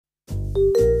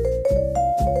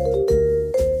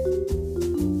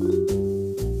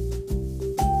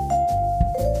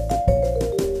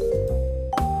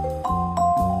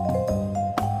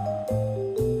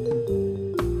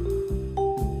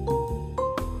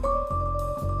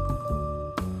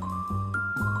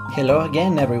Hello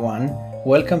again, everyone.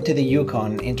 Welcome to the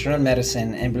UConn Internal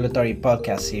Medicine Ambulatory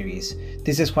Podcast Series.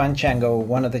 This is Juan Chango,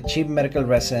 one of the chief medical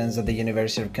residents at the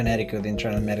University of Connecticut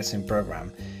Internal Medicine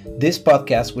Program. This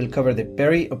podcast will cover the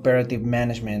perioperative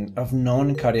management of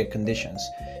known cardiac conditions.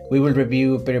 We will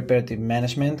review perioperative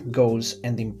management, goals,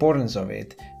 and the importance of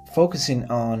it, focusing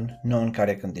on known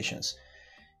cardiac conditions.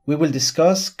 We will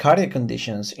discuss cardiac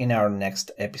conditions in our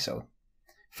next episode.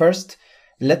 First,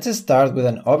 let's start with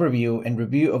an overview and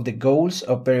review of the goals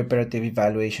of perioperative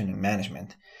evaluation and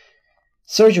management.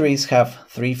 Surgeries have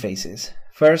three phases.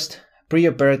 First,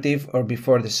 preoperative or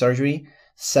before the surgery.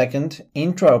 Second,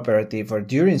 intraoperative or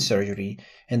during surgery.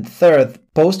 And third,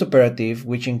 postoperative,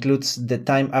 which includes the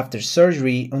time after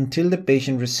surgery until the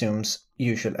patient resumes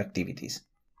usual activities.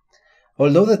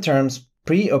 Although the terms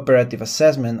preoperative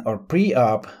assessment or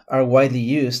pre-op are widely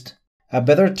used, a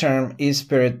better term is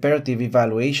perioperative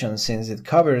evaluation since it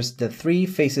covers the three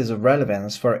phases of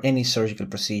relevance for any surgical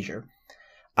procedure.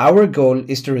 Our goal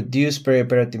is to reduce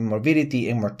perioperative morbidity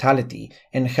and mortality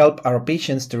and help our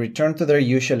patients to return to their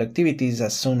usual activities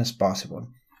as soon as possible.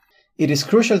 It is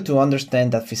crucial to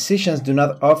understand that physicians do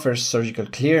not offer surgical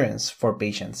clearance for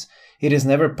patients. It is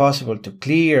never possible to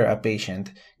clear a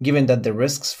patient, given that the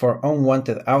risks for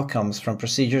unwanted outcomes from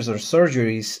procedures or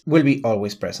surgeries will be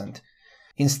always present.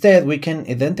 Instead, we can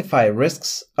identify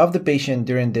risks of the patient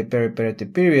during the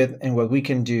perioperative period and what we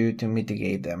can do to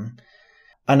mitigate them.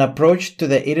 An approach to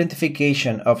the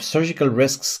identification of surgical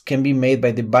risks can be made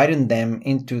by dividing them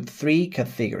into three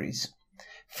categories.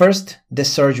 First, the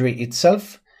surgery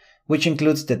itself, which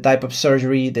includes the type of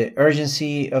surgery, the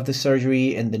urgency of the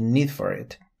surgery, and the need for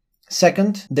it.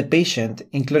 Second, the patient,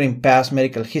 including past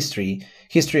medical history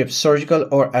of surgical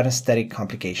or anesthetic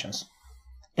complications.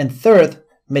 And third,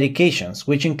 medications,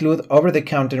 which include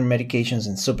over-the-counter medications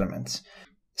and supplements.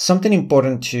 Something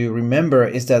important to remember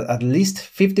is that at least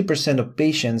 50% of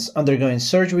patients undergoing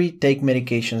surgery take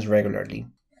medications regularly.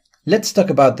 Let's talk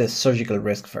about the surgical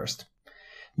risk first.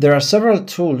 There are several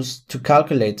tools to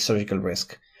calculate surgical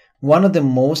risk. One of the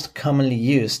most commonly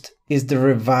used is the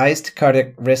Revised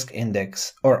Cardiac Risk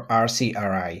Index, or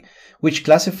RCRI, which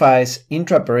classifies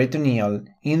intraperitoneal,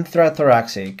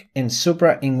 intrathoracic, and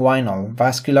suprainguinal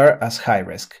vascular as high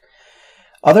risk.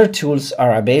 Other tools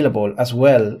are available as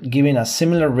well, giving a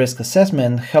similar risk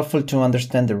assessment helpful to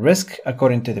understand the risk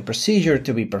according to the procedure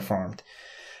to be performed.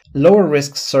 Lower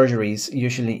risk surgeries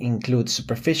usually include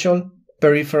superficial,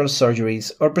 peripheral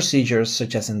surgeries, or procedures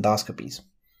such as endoscopies.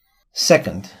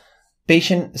 Second,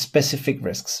 patient-specific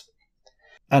risks.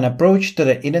 An approach to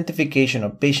the identification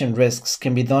of patient risks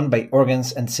can be done by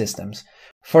organs and systems.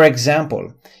 For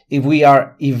example, if we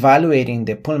are evaluating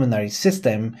the pulmonary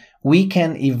system, we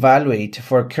can evaluate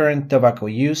for current tobacco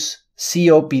use,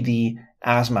 COPD,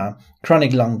 asthma,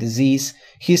 chronic lung disease,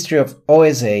 history of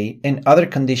OSA, and other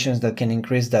conditions that can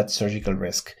increase that surgical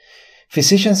risk.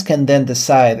 Physicians can then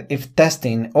decide if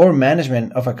testing or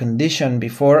management of a condition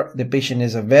before the patient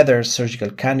is a better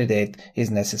surgical candidate is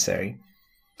necessary.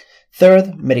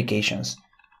 Third, medications.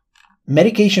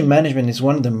 Medication management is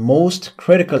one of the most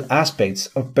critical aspects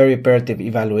of perioperative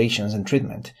evaluations and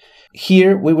treatment.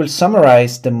 Here, we will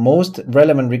summarize the most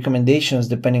relevant recommendations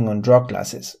depending on drug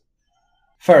classes.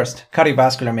 First,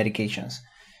 cardiovascular medications.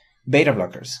 Beta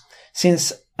blockers.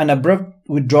 Since an abrupt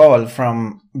withdrawal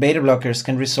from beta blockers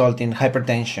can result in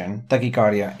hypertension,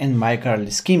 tachycardia, and myocardial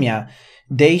ischemia,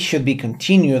 they should be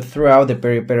continued throughout the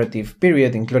perioperative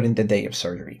period, including the day of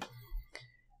surgery.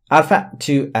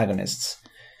 Alpha-2 agonists.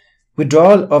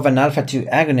 Withdrawal of an alpha-2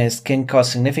 agonist can cause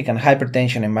significant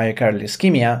hypertension and myocardial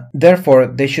ischemia, therefore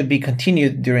they should be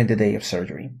continued during the day of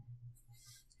surgery.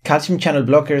 Calcium channel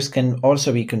blockers can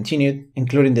also be continued,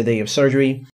 including the day of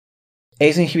surgery.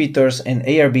 ACE inhibitors and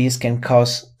ARBs can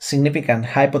cause significant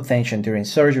hypotension during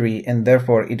surgery, and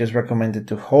therefore it is recommended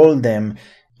to hold them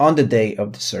on the day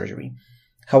of the surgery.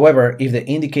 However, if the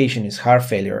indication is heart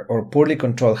failure or poorly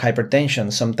controlled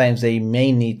hypertension, sometimes they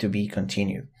may need to be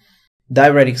continued.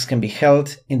 Diuretics can be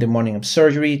held in the morning of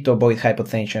surgery to avoid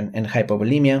hypotension and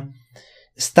hypovolemia.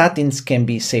 Statins can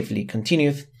be safely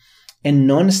continued. And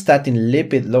non-statin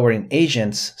lipid-lowering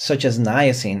agents such as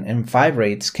niacin and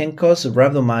fibrates can cause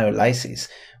rhabdomyolysis,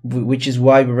 which is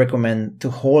why we recommend to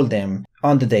hold them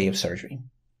on the day of surgery.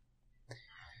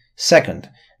 Second,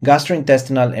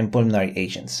 gastrointestinal and pulmonary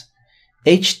agents.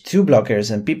 H2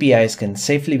 blockers and PPIs can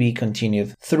safely be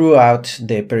continued throughout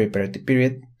the perioperative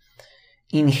period.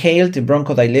 Inhaled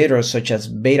bronchodilators such as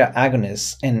beta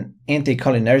agonists and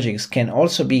anticholinergics can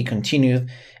also be continued,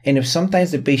 and if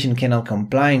sometimes the patient cannot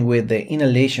comply with the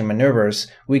inhalation maneuvers,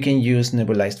 we can use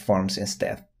nebulized forms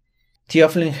instead.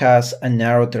 Theophylline has a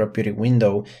narrow therapeutic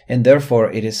window, and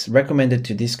therefore it is recommended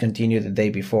to discontinue the day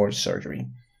before surgery.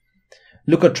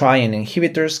 Leukotriene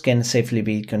inhibitors can safely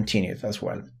be continued as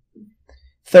well.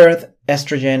 Third,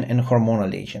 estrogen and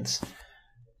hormonal agents.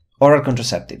 Oral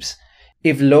contraceptives.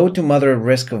 If low to moderate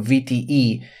risk of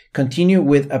VTE, continue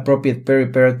with appropriate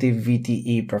perioperative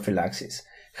VTE prophylaxis.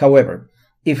 However,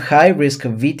 if high risk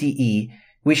of VTE,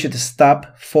 we should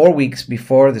stop 4 weeks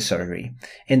before the surgery.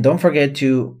 And don't forget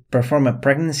to perform a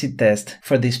pregnancy test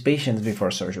for these patients before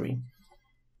surgery.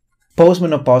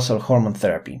 Postmenopausal hormone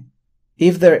therapy.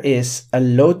 If there is a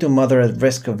low to moderate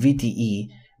risk of VTE,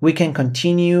 we can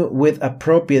continue with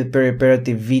appropriate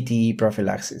perioperative VTE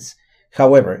prophylaxis.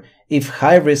 However, if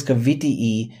high risk of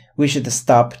VTE, we should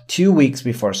stop 2 weeks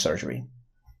before surgery.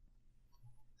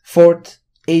 Fourth,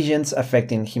 agents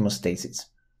affecting hemostasis.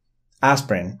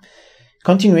 Aspirin.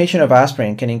 Continuation of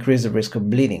aspirin can increase the risk of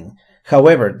bleeding.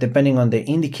 However, depending on the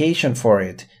indication for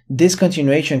it,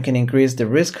 discontinuation can increase the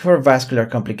risk for vascular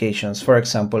complications, for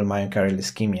example, myocardial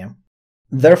ischemia.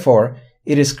 Therefore,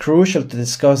 it is crucial to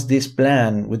discuss this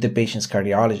plan with the patient's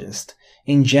cardiologist.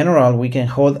 In general, we can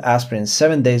hold aspirin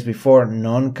 7 days before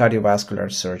non-cardiovascular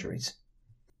surgeries.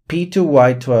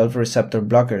 P2Y12 receptor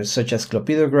blockers such as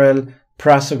clopidogrel,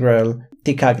 prasugrel,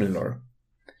 ticagrelor.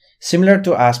 Similar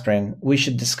to aspirin, we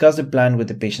should discuss the plan with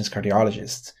the patient's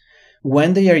cardiologist.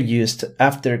 When they are used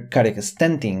after cardiac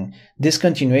stenting,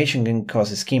 discontinuation can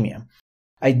cause ischemia.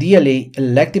 Ideally,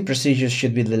 elective procedures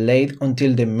should be delayed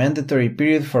until the mandatory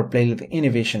period for platelet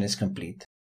inhibition is complete.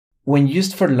 When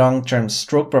used for long-term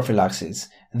stroke prophylaxis,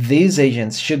 these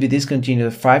agents should be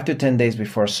discontinued 5 to 10 days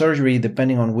before surgery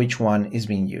depending on which one is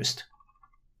being used.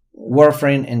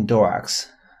 Warfarin and DOACs.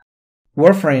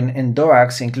 Warfarin and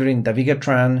DOACs, including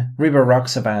dabigatran,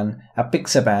 rivaroxaban,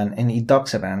 apixaban, and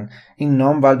edoxaban, in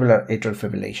non-valvular atrial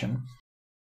fibrillation.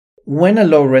 When a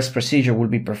low-risk procedure will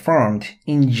be performed,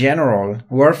 in general,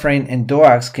 warfarin and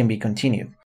DOACs can be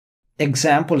continued.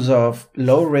 Examples of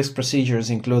low-risk procedures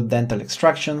include dental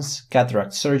extractions,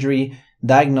 cataract surgery,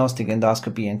 diagnostic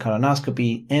endoscopy and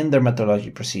colonoscopy, and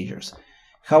dermatology procedures.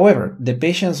 However, the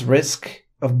patient's risk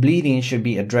of bleeding should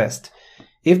be addressed.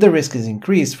 If the risk is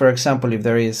increased, for example, if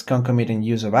there is concomitant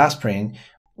use of aspirin,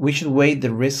 we should weigh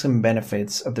the risks and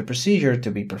benefits of the procedure to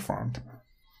be performed.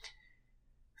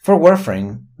 For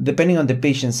warfarin, depending on the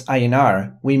patient's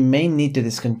INR, we may need to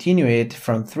discontinue it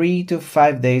from 3 to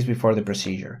 5 days before the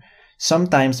procedure.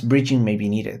 Sometimes bridging may be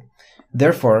needed.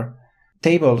 Therefore,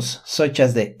 tables such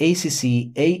as the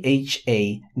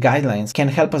ACC/AHA guidelines can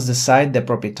help us decide the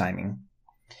appropriate timing.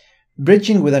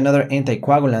 Bridging with another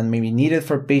anticoagulant may be needed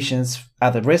for patients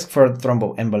at risk for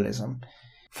thromboembolism.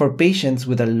 For patients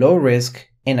with a low risk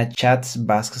and a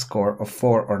CHA2DS2-VASc score of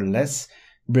 4 or less,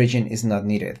 bridging is not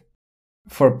needed.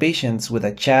 For patients with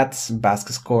a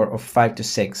CHA2DS2-VASc score of 5 to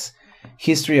 6,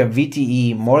 history of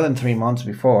VTE more than 3 months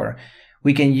before,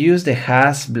 we can use the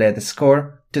HAS-BLED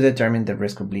score to determine the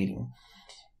risk of bleeding.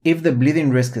 If the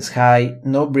bleeding risk is high,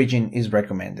 no bridging is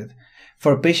recommended.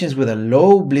 For patients with a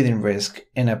low bleeding risk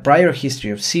and a prior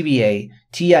history of CVA,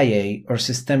 TIA, or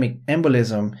systemic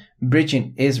embolism,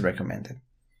 bridging is recommended.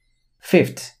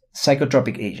 Fifth,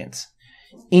 psychotropic agents.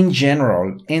 In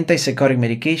general, antipsychotic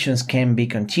medications can be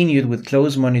continued with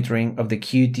close monitoring of the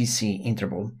QTc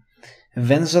interval.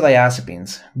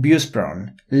 Benzodiazepines,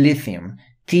 buspirone, lithium,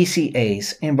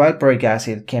 TCAs, and valproic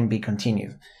acid can be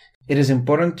continued. It is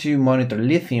important to monitor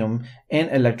lithium and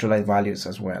electrolyte values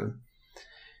as well.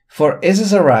 For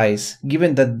SSRIs,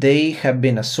 given that they have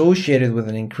been associated with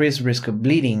an increased risk of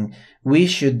bleeding, we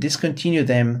should discontinue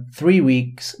them 3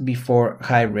 weeks before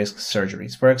high-risk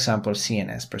surgeries, for example,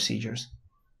 CNS procedures.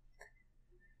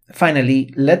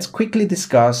 Finally, let's quickly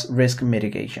discuss risk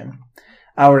mitigation.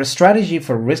 Our strategy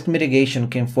for risk mitigation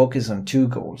can focus on 2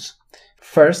 goals.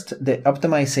 First, the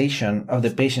optimization of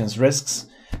the patient's risks,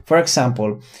 for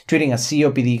example, treating a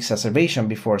COPD exacerbation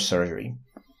before surgery.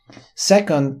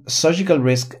 Second, surgical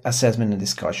risk assessment and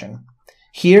discussion.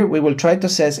 Here, we will try to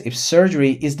assess if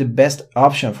surgery is the best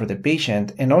option for the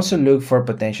patient and also look for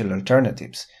potential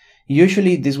alternatives.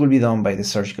 Usually, this will be done by the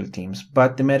surgical teams,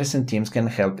 but the medicine teams can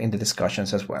help in the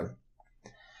discussions as well.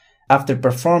 After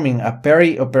performing a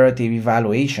perioperative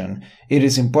evaluation, it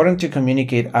is important to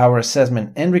communicate our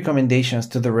assessment and recommendations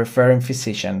to the referring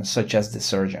physician, such as the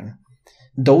surgeon.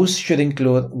 Those should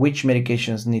include which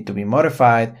medications need to be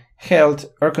modified, held,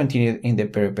 or continued in the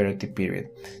perioperative period.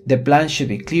 The plan should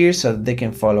be clear so that they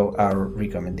can follow our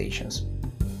recommendations.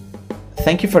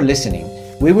 Thank you for listening.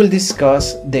 We will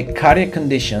discuss the cardiac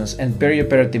conditions and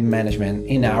perioperative management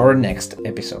in our next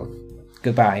episode.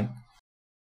 Goodbye.